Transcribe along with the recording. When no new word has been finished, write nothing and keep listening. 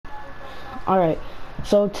Alright,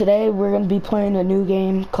 so today we're going to be playing a new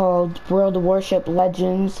game called World of Warship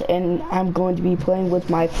Legends, and I'm going to be playing with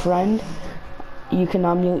my friend. You can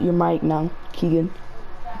unmute your mic now, Keegan.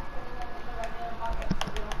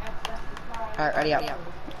 Alright, ready up.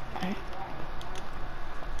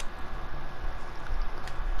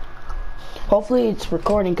 Hopefully it's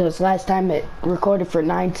recording, because last time it recorded for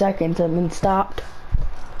 9 seconds and then stopped.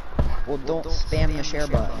 Well, don't spam the share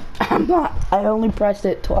button. I'm not, I only pressed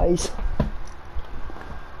it twice.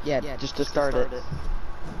 Yeah, just to start it.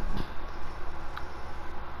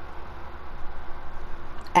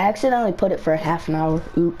 I accidentally put it for half an hour,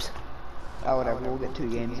 oops. Oh, whatever, we'll get 2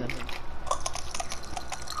 games in.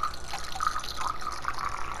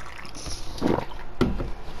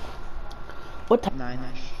 What time?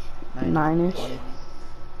 9-ish. 9-ish.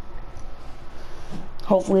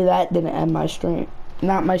 Hopefully that didn't end my stream.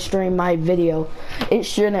 Not my stream, my video. It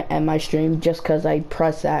shouldn't end my stream just because I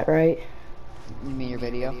pressed that, right? You mean your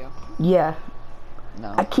video? Yeah.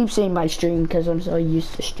 No. I keep saying my stream because I'm so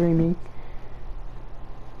used to streaming.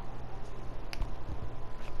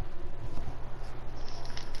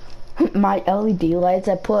 My LED lights,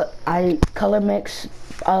 I color mix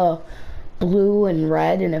blue and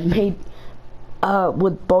red, and it made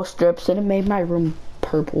with both strips, and it made my room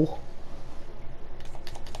purple.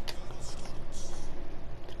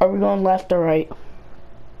 Are we going left or right?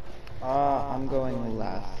 I'm going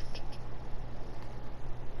left.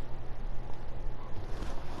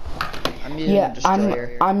 I'm using a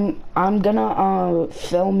destroyer. I'm gonna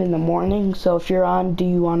film in the morning, so if you're on, do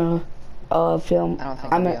you wanna film? I don't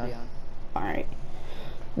think I'll be on. Alright.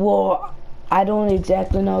 Well, I don't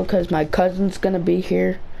exactly know because my cousin's gonna be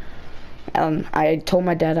here. I told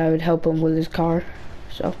my dad I would help him with his car,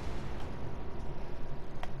 so.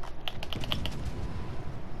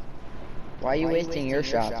 Why are you wasting your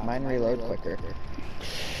shots? Mine reload quicker.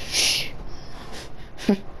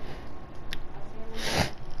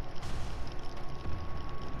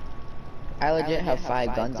 I legit have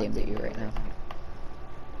 5 guns aimed at you right now.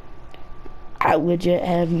 I legit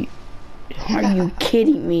have you. Are you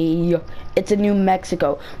kidding me? It's in New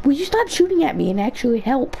Mexico. Will you stop shooting at me and actually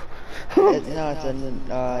help? No, it's in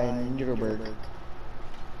Nuremberg.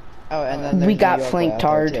 Oh, and then we got flanked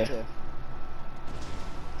hard.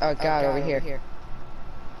 Oh god, over here.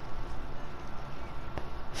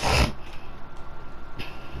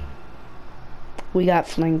 We got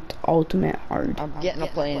flanked ultimate hard. I'm getting a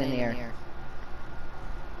plane in the air.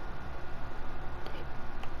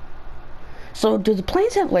 So do the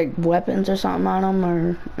planes have like weapons or something on them,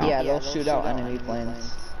 or no? Yeah, they'll shoot out enemy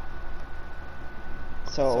planes.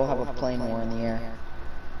 So we'll have a plane war in the air.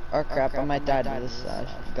 Oh crap, I might die to this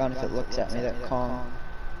gun if it looks at me that calm.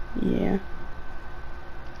 Yeah.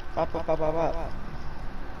 Up, up, up, up, up.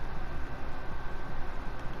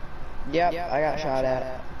 Yep, I got shot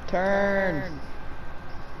at. Turn!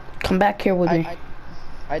 Come back here with me.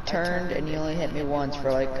 I turned and you only hit me once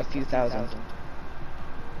for like a few thousand.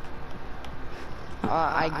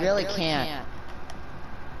 I really can't.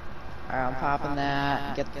 Alright, I'm popping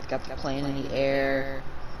that. Got the plane in the air.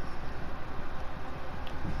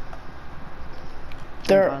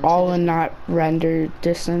 They're all in not render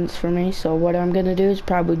distance for me, so what I'm gonna do is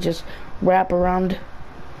probably just wrap around.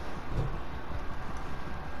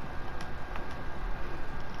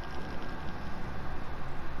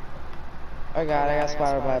 Oh god, I got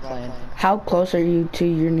spotted by a plane. How close are you to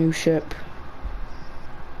your new ship?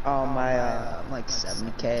 Oh, I'm like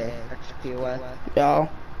 70k XP away. Oh.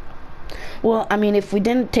 Well, I mean, if we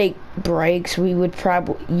didn't take breaks, you would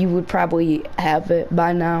probably have it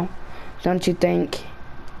by now, don't you think?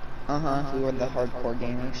 We were the hardcore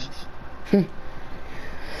gamers.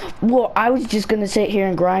 Well, I was just gonna sit here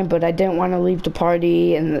and grind, but I didn't want to leave the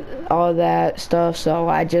party and all that stuff, so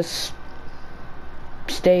I just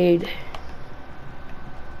stayed.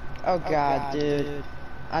 Oh god, dude.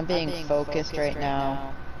 I'm being focused right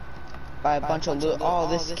now by a bunch of loot. Oh,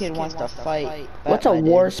 this kid wants to fight. What's a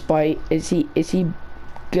Warspite? Is he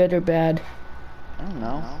good or bad? I don't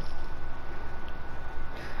know.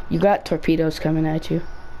 You got torpedoes coming at you.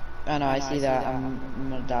 I know, I see that.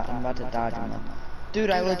 I'm about to dodge them.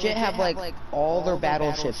 Dude, I legit have like all their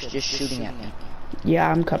battleships just shooting at me.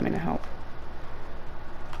 Yeah, I'm coming to help.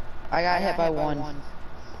 I got hit by one.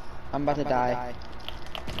 I'm about to die.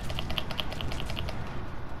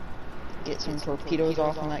 Get some torpedoes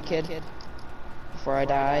off on that kid before I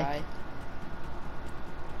die.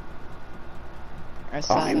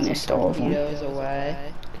 I missed all of them.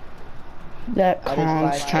 Away. That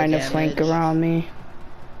clown's trying to flank around me.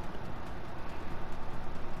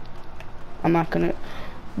 I'm not gonna.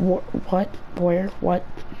 What? Where? What?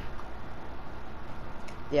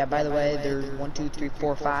 Yeah, by the way, there's 1, 2, 3,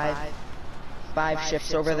 4, 5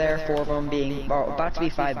 ships over there, 4 of them being, well, about to be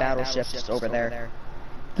 5 battleships over there.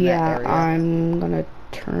 In that Yeah, area. I'm gonna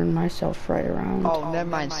turn myself right around. Oh, never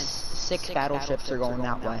mind. 6 battleships are going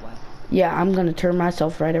that way. Yeah, I'm gonna turn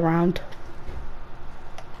myself right around.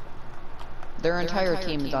 Their entire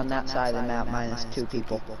team is on that side of the map, minus 2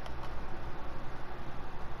 people.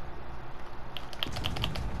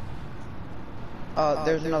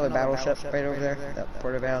 There's another battleship right over there, that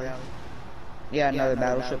Porter Valley. Yeah, another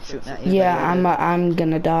battleship shooting at you. Yeah, I'm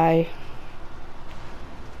gonna die.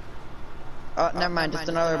 Oh, never mind, just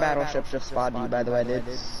another battleship just spotted you, by the way, dude.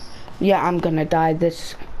 Yeah, I'm gonna die.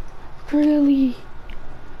 This really.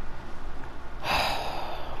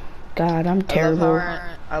 God, I'm terrible.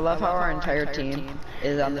 I love how our entire team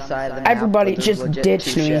is on the side of the map. Everybody just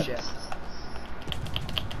ditched me.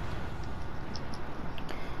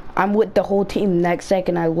 I'm with the whole team. Next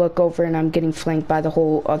second, I look over and I'm getting flanked by the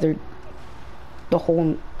whole other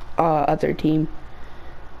team.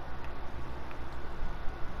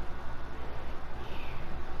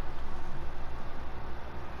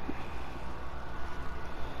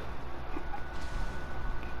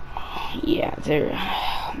 Yeah, they're.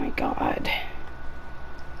 Oh my God.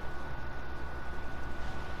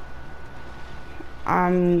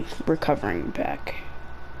 I'm recovering back.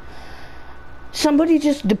 Somebody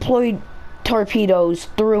just deployed torpedoes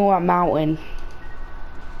through a mountain.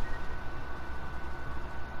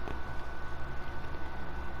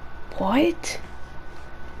 What?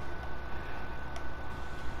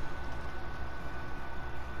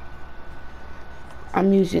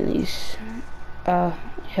 I'm using these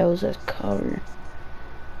hills as cover.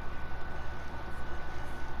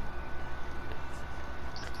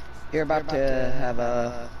 You're about to have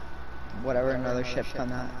whatever another ship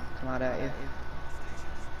come out at you.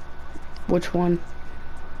 Which one?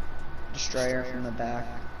 Destroyer from the back.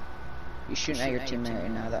 You're shooting at your teammate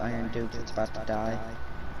right now, the Iron Duke that's about to die.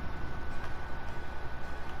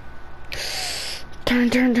 Turn.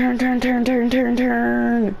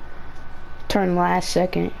 Turn last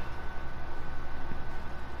second.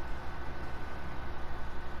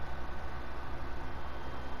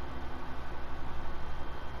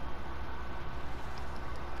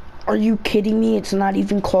 Are you kidding me? It's not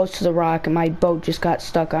even close to the rock and my boat just got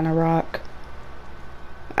stuck on a rock.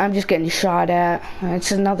 I'm just getting shot at.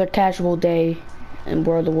 It's another casual day in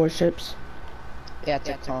World of Warships. Yeah, it's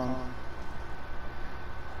a Kong.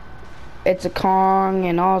 It's a Kong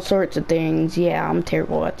and all sorts of things. Yeah, I'm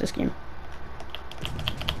terrible at this game.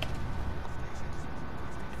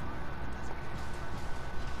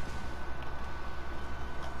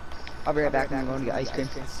 I'll be right back. I'm going to get ice cream.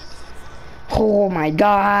 Oh my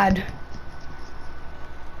God.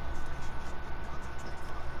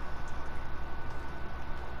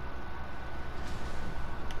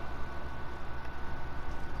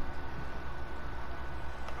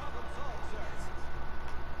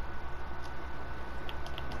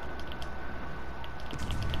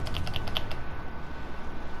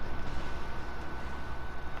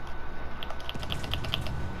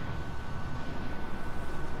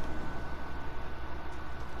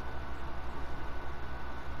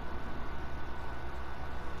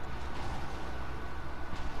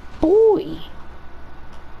 Boy.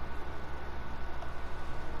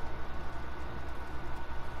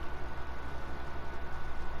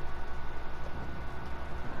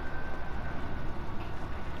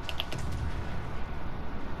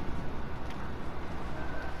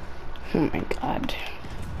 Oh my God.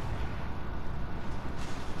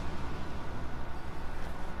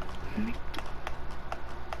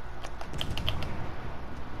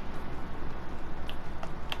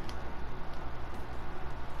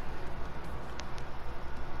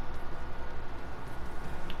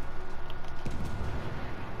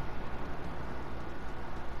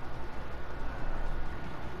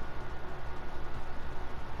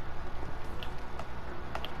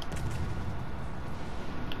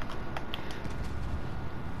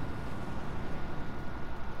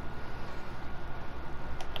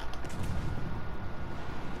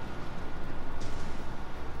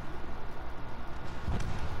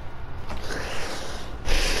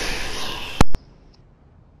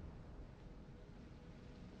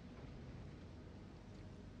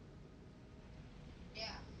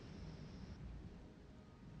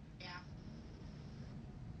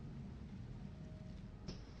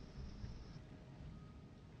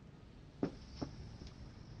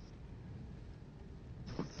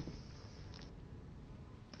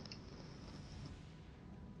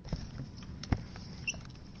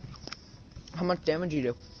 How much damage you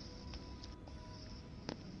do?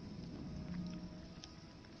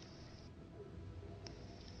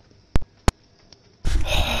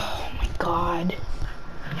 god.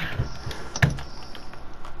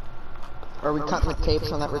 Are we cutting the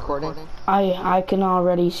tapes on that recording? I can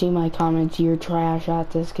already see my comments. You're trash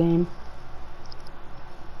at this game.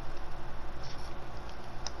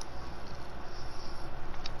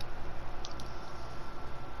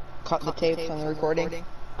 Cut the tapes on the recording?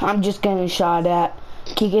 I'm just getting shot at.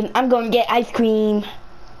 Keegan, I'm going to get ice cream.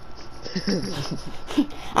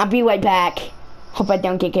 I'll be right back. Hope I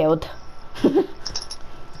don't get killed.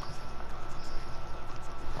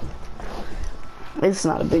 It's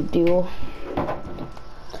not a big deal.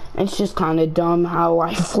 It's just kind of dumb how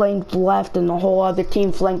I flanked left and the whole other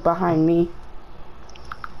team flanked behind me.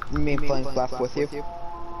 You mean flank left with you?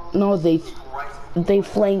 No, they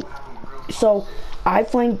flanked. So I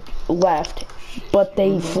flanked left, but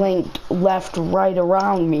they flanked left right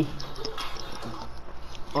around me.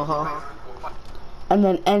 And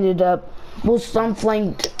then ended up, well, some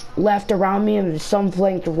flanked left around me and some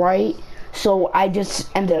flanked right. So I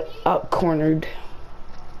just ended up cornered.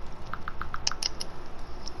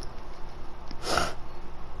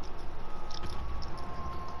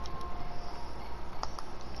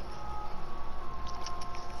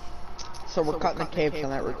 So we're cutting the tapes on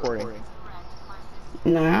that recording.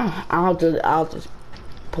 Nah, I'll just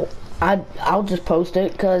post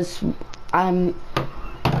it because I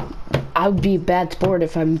would be a bad sport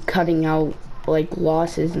if I'm cutting out like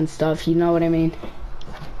losses and stuff. You know what I mean?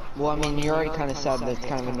 Well, I mean, you already kind of said that it's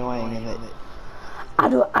kind of annoying, and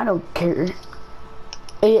that. I don't care.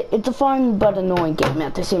 It's a fun but annoying game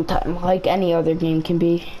at the same time, like any other game can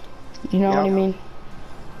be. You know what I mean?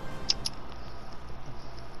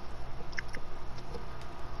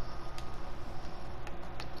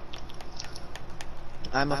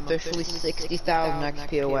 I'm officially 60,000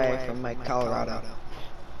 XP away from my Colorado.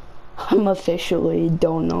 I'm officially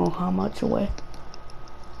don't know how much away.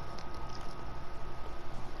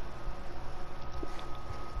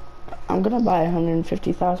 I'm gonna buy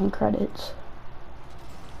 150,000 credits.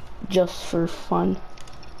 Just for fun.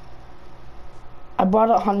 I bought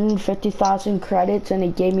 150,000 credits and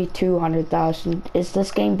it gave me 200,000. Is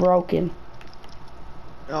this game broken?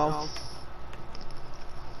 Oh.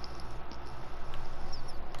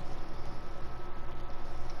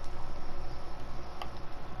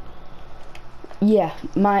 Yeah,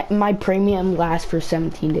 my premium lasts for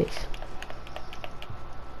 17 days.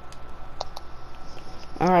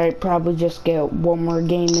 Alright, probably just get one more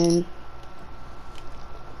game in.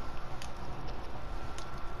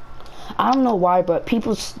 I don't know why, but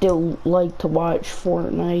people still like to watch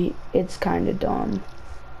Fortnite. It's kind of dumb.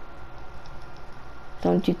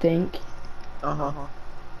 Don't you think?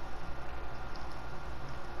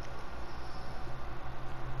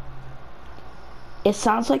 It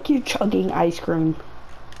sounds like you're chugging ice cream.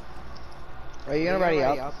 Are you gonna ready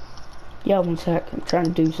up? Yeah, one sec. I'm trying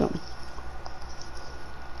to do something.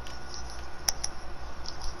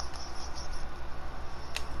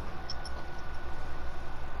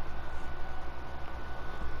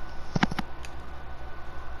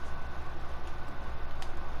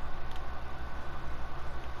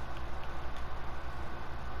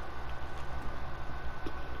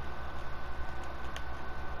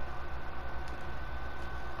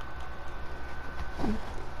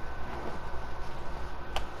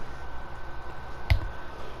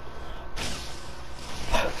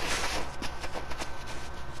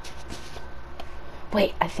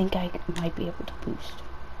 Wait, I think I might be able to boost.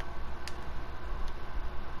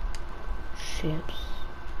 Ships.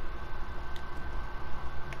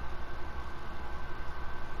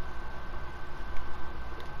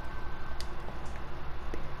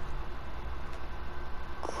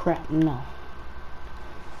 Crap, no.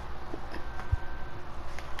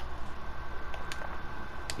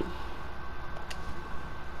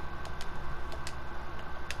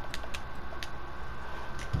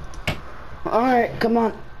 Alright, come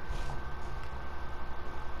on.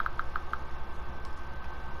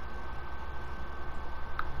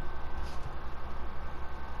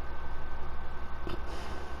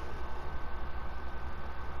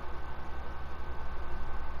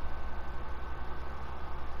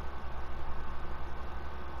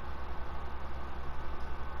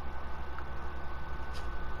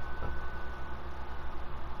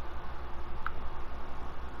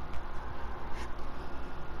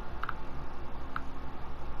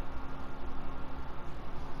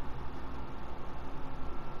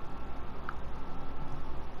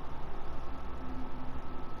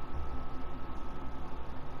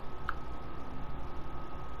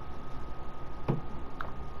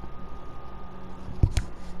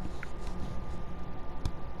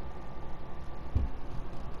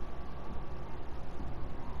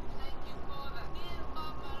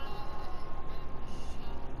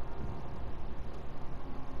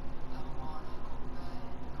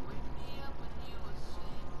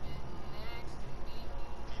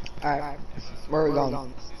 Alright. Where are we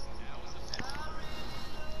going?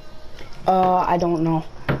 I don't know.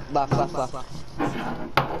 Left, left, left.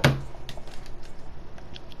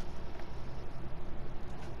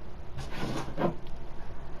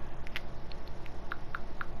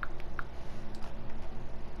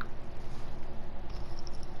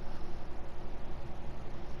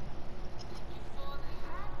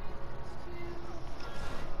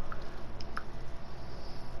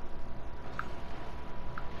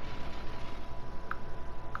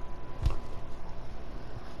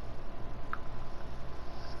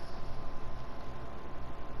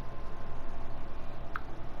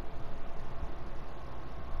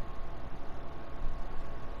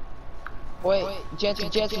 Wait, Jansen,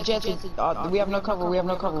 we have no cover, We're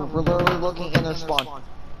literally looking in their spawn.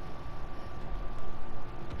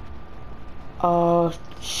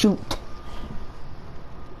 Shoot.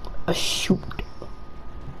 Shoot.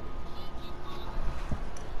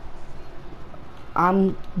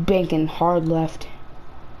 I'm banking hard left.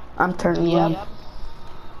 I'm turning right.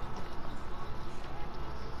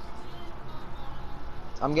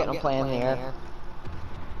 I'm getting a play in the air.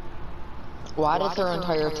 Why did their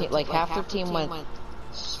entire team, like half their team went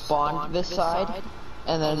spawned this side,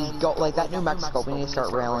 and then go like that New Mexico? We need to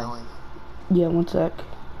start railing. Yeah, one sec.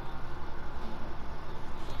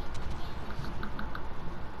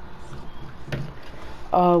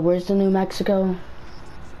 Where's the New Mexico?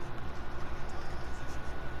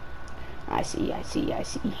 I see.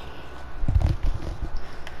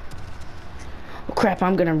 Oh crap,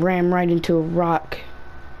 I'm gonna ram right into a rock.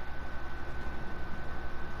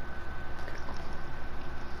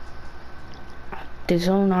 Did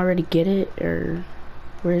someone already get it, or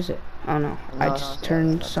where is it? Oh no, I just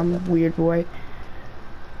turned some weird way.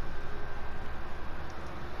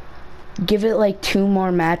 Give it like 2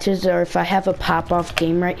 more matches, or if I have a pop-off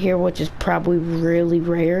game right here, which is probably really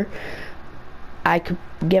rare, I could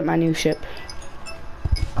get my new ship.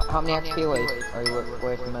 How many XP are you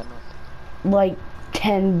away from it? Like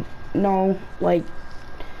 10, no, like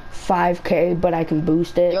 5K, but I can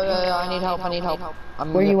boost it. Yo, I need help.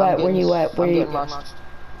 Where you at? Where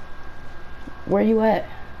you at?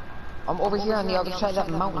 I'm over here on the other side of that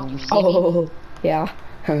mountain. You see me? Oh, yeah.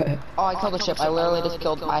 Oh, I killed the ship. I literally just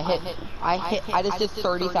killed. I just did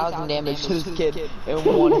 30,000 damage to this kid in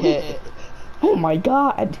 1 hit. Oh my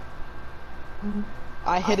god.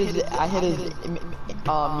 I hit his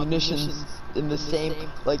munitions in the same,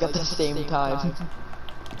 like at the same time.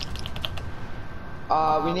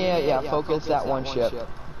 We need to, focus that one ship.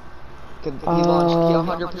 He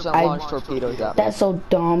 100% launched torpedoes at me. That's so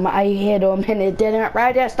dumb. I hit him and it didn't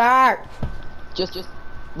register. Just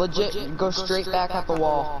legit go straight back at the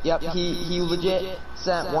wall. Yep, he legit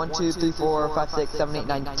sent 1, 2, 3, 4, 5, 6, 7, 8,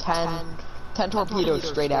 9, 10 torpedoes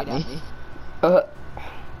straight at me. And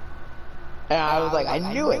I was like, I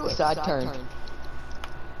knew it, so I turned.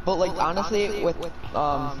 But like honestly, with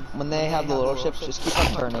when they have the little ships, just keep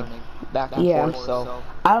on turning back and forth. So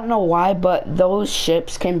I don't know why, but those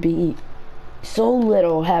ships can be so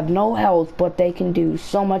little, have no health, but they can do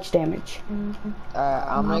so much damage.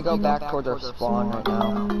 I'm gonna go back towards our spawn right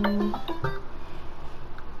now.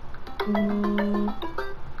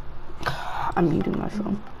 I'm muting my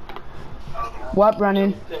phone. What,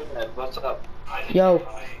 Brennan? What's up? Yo.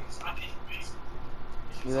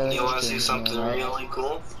 You wanna see something really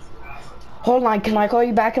cool? Hold on, can I call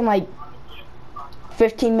you back in like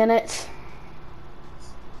 15 minutes?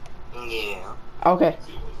 Yeah. Okay.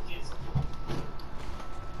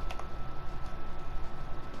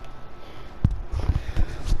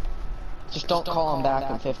 Just don't call him back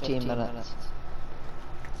in 15 minutes.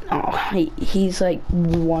 Oh, he's like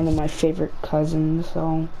one of my favorite cousins,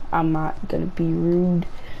 so I'm not gonna be rude.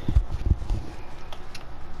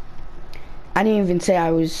 I didn't even say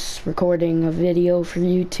I was recording a video for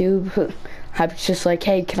YouTube. I was just like,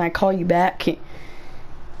 hey, can I call you back?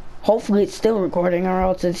 Hopefully it's still recording, or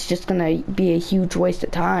else it's just gonna be a huge waste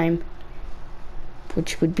of time,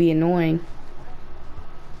 which would be annoying.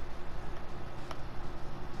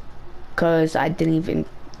 Cause I didn't even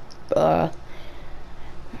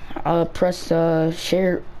press the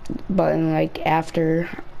share button like after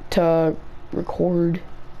to record.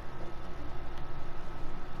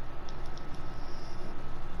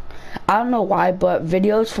 I don't know why, but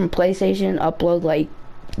videos from PlayStation upload like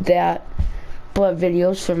that, but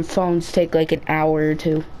videos from phones take like an hour or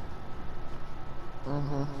 2.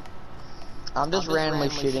 I'm just randomly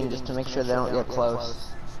shooting just to make sure they don't get close.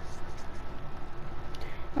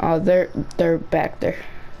 Oh, they're back there.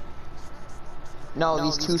 No,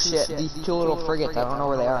 these two little frigates, I don't know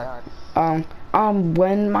where they are.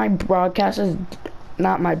 When my broadcast is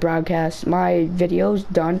not my broadcast, my video's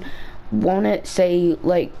done, won't it say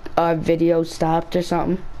like video stopped or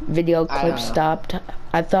something? Video clip stopped.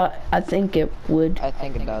 I think it would. I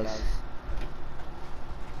think it does.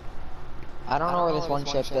 I don't know where this one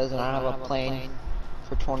ship is, and I don't have a plane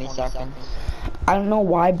for 20 seconds. I don't know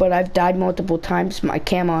why, but I've died multiple times. My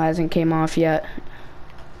camo hasn't came off yet.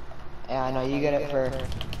 Yeah, I know, you get it for...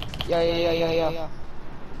 Yo.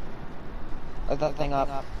 Let that thing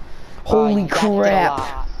up. Holy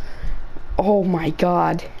crap. Oh my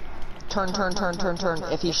god. Turn.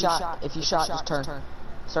 If you shot, just turn.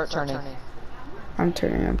 Start turning. I'm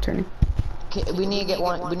turning. Okay, we need to get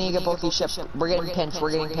both these ships. We're getting pinched.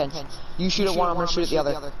 You shoot at one, I'm gonna shoot at the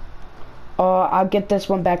other. I'll get this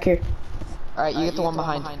one back here. Alright, you get the one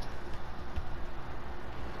behind.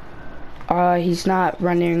 He's not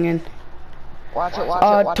running in. Watch it.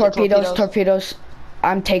 Torpedoes.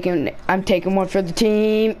 I'm taking one for the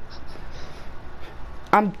team.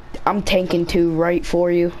 I'm tanking two right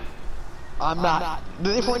for you. I'm not.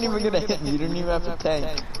 They weren't even gonna hit me. You didn't even have to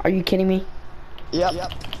tank. Are you kidding me?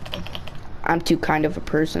 Yep. I'm too kind of a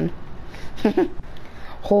person.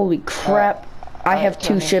 Holy crap. I have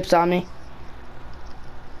two ships on me.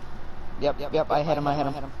 Yep. I hit him. I hit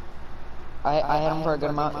him for a good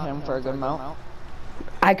amount.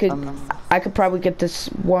 I could probably get this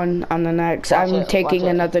one on the next. I'm taking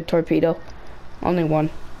another torpedo. Only one.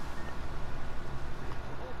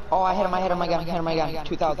 Oh, I hit him again.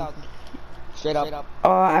 2,000. Straight up.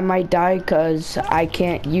 I might die because I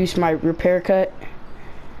can't use my repair cut.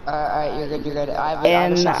 Alright, you're good.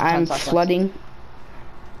 And I'm flooding.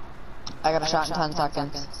 I got a shot in 10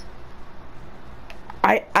 seconds.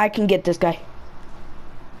 I can get this guy.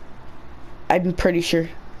 I'm pretty sure.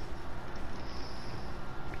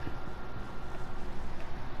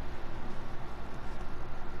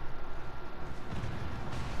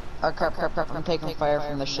 Oh crap, I'm taking fire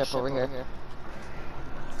from the ship over here.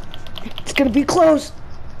 It's gonna be close.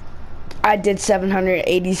 I did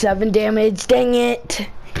 787 damage, dang it.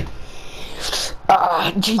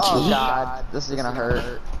 GG. Oh god, this is gonna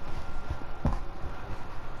hurt.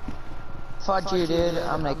 Fuck you, dude.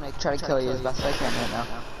 I'm gonna try to kill you as best I can right now.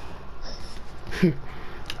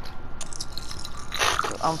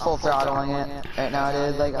 I'm full throttling it right now,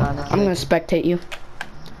 dude. Like, honestly. I'm gonna spectate you.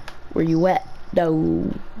 Where you at?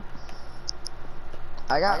 No.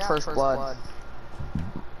 I got first blood.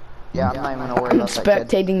 Yeah, I'm not even gonna worry about that. I'm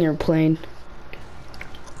spectating your plane.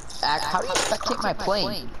 How do you spectate my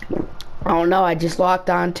plane? I don't know, I just locked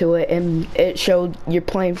onto it and it showed your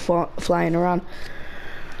plane flying around.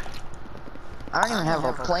 I don't even have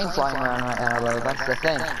a plane flying around right now, though. That's the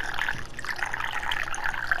thing.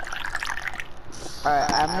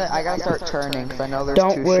 Alright, I gotta start turning, because I know there's two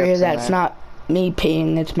ships in there. Don't worry, that's not me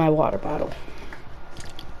peeing, it's my water bottle.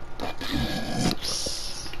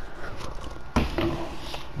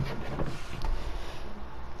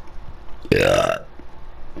 Yeah.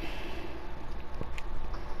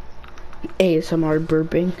 ASMR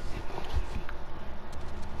burping.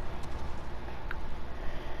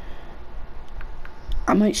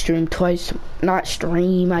 I might stream twice. Not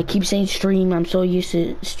stream. I keep saying stream. I'm so used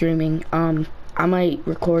to streaming. I might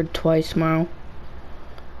record twice tomorrow.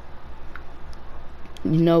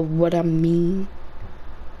 You know what I mean?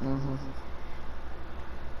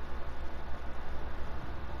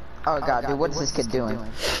 Oh god, dude, what is this kid doing?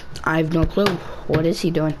 I have no clue. What is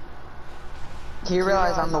he doing? Do you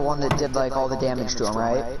realize I'm the one that did like all the damage to him,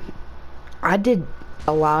 right? I did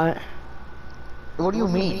a lot. What do you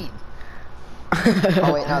mean?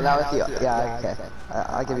 Oh wait, no, that was the... Yeah, okay.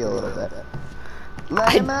 I'll give you a little bit.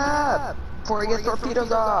 Let him up! Before he gets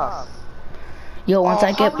torpedoes off! Yo, once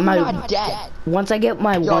I get my... Once I get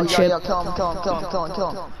my one ship... Yo, kill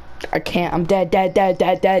him. I can't, I'm dead.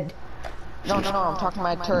 No, I'm talking to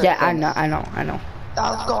my turret. Yeah, I know.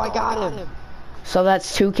 Oh, let's go, I got him! So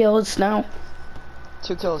that's 2 kills now?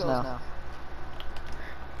 2 kills now.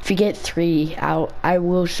 If you get 3 out, I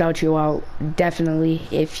will shout you out. Definitely,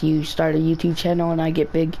 if you start a YouTube channel and I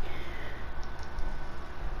get big.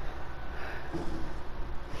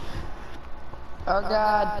 Oh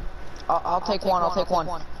god. I'll take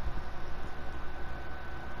one.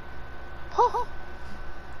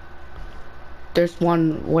 There's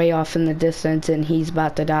one way off in the distance and he's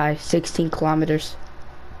about to die. 16 kilometers.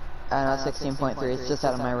 I know, 16.3. It's just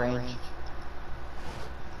out of my range.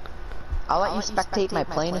 I'll let you spectate my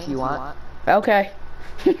plane if you want. Okay.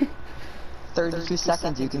 32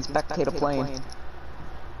 seconds, you can spectate a plane.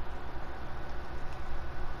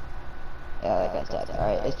 Yeah, that guy's dead.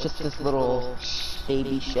 Alright, it's just this little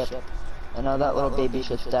baby ship. I know that little baby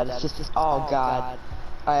ship's dead. It's just this. Oh god.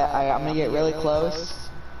 I'm gonna get really close.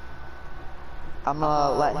 I'm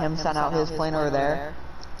gonna let him send out his plane over there.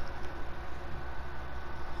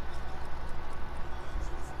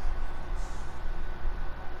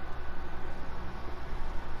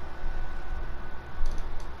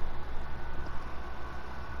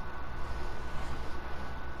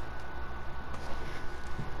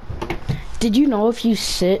 Did you know if you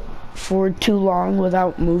sit for too long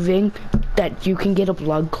without moving, that you can get a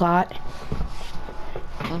blood clot?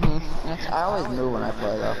 I always move when I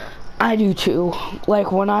play though. I do too.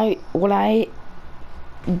 Like when I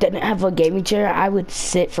didn't have a gaming chair, I would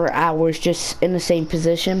sit for hours just in the same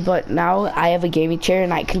position, but now I have a gaming chair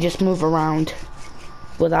and I can just move around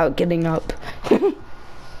without getting up.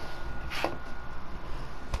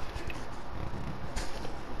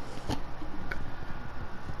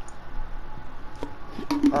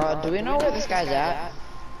 Do we know where this guy's at?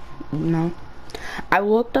 No. I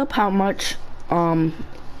looked up how much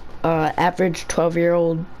average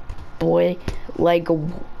 12-year-old boy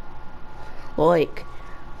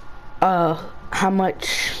how much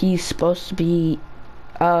he's supposed to be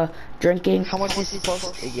drinking. How much is he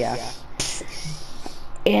supposed to? Yeah.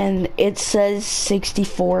 And it says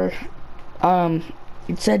 64 it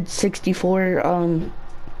said 64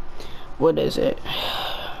 what is it?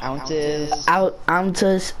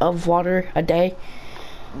 Ounces of water a day.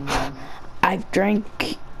 I've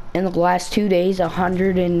drank in the last 2 days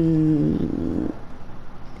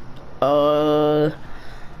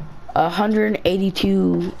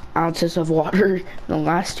 182 ounces of water in the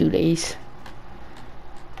last 2 days.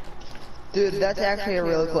 Dude, that's actually a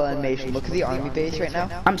really cool animation. Look at the army base right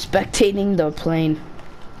now. I'm spectating the plane.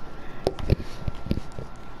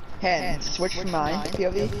 Hey, switch from mine,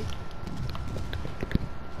 POV.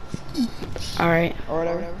 Alright. Or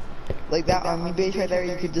whatever. Like that army base right there,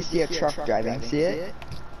 you could just see a truck driving. See it?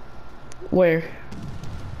 Where?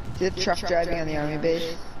 See the truck driving on the army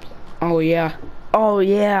base? Oh yeah. Oh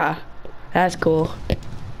yeah. That's cool.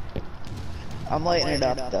 I'm lighting it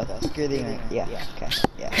up though. Screw the yeah, okay,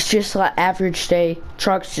 yeah. It's just like average day.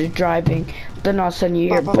 Trucks just driving. Then all of a sudden you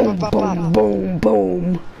hear boom, boom, boom,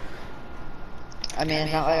 boom. I mean,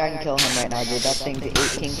 it's not like I can kill him right now, dude. That thing's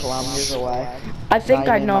 18 kilometers away. I think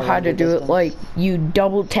I know how to do it. Like, you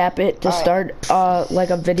double tap it to start,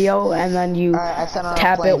 like a video, and then you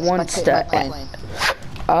tap it once to end.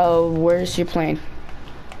 Where's your plane?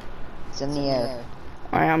 It's in the air.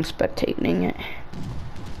 Alright, I'm spectating it.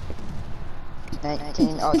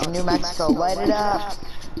 19, oh, it's New Mexico. Light it up.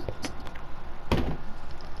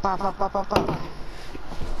 Pop, pop, pop, pop, pop.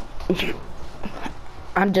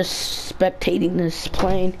 I'm just spectating this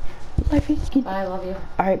plane. Bye, I love you.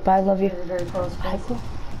 Alright, bye, love you. Very close. Bye.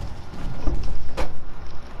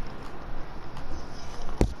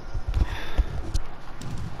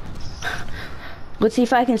 Let's see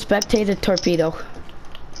if I can spectate a torpedo.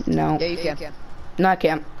 No. Yeah, you can. No, I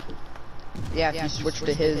can't. Yeah, if you switch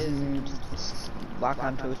to his and lock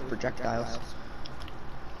onto his projectiles.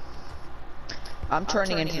 I'm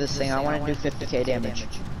turning into this thing. I want to do 50k damage.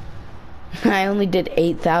 I only did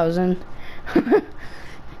 8,000.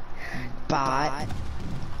 Bot.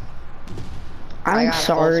 I'm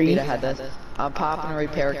sorry. I'm popping a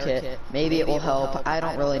repair kit. Maybe it will help. I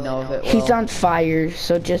don't really know if it will. He's on fire,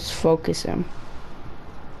 so just focus him.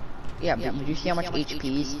 Yeah, but did you see how much HP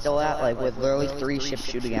he's still at? Like, with literally 3 ships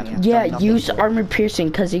shooting at him. Yeah, use armor piercing,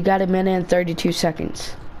 because he got a minute and 32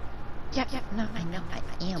 seconds. Yeah, no, I know, I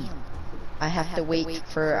am. I have to wait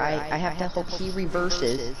for, I have to hope he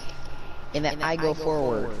reverses, and that I go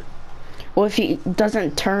forward. Well, if he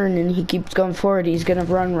doesn't turn and he keeps going forward, he's gonna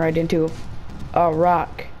run right into a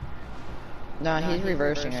rock. No, he's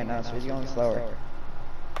reversing right now, so he's going slower.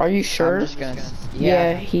 Are you sure? I'm just gonna,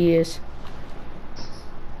 yeah, he is.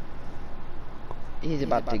 He's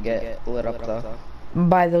about to get lit up though.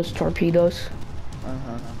 By those torpedoes.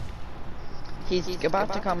 He's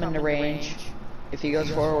about to come into range. If he goes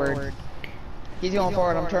forward. He's going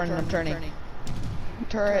forward, I'm turning.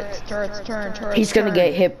 Turrets, turn. He's gonna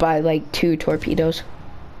get hit by like 2 torpedoes.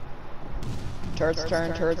 Turrets,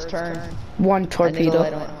 turn. 1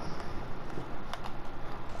 torpedo.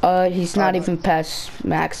 He's not even past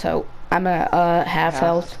max health. I'm at half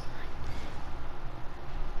health.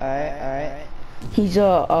 Alright. He's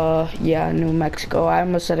yeah, New Mexico. I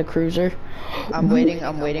almost said a cruiser. I'm waiting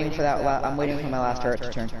for that. I'm waiting for my last turret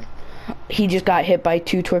to turn. He just got hit by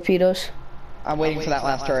 2 torpedoes. I'm waiting for that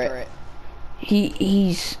last turret. He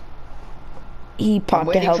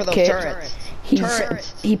popped a health kit. He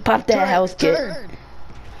popped that health kit.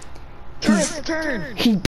 Turrets, turn. He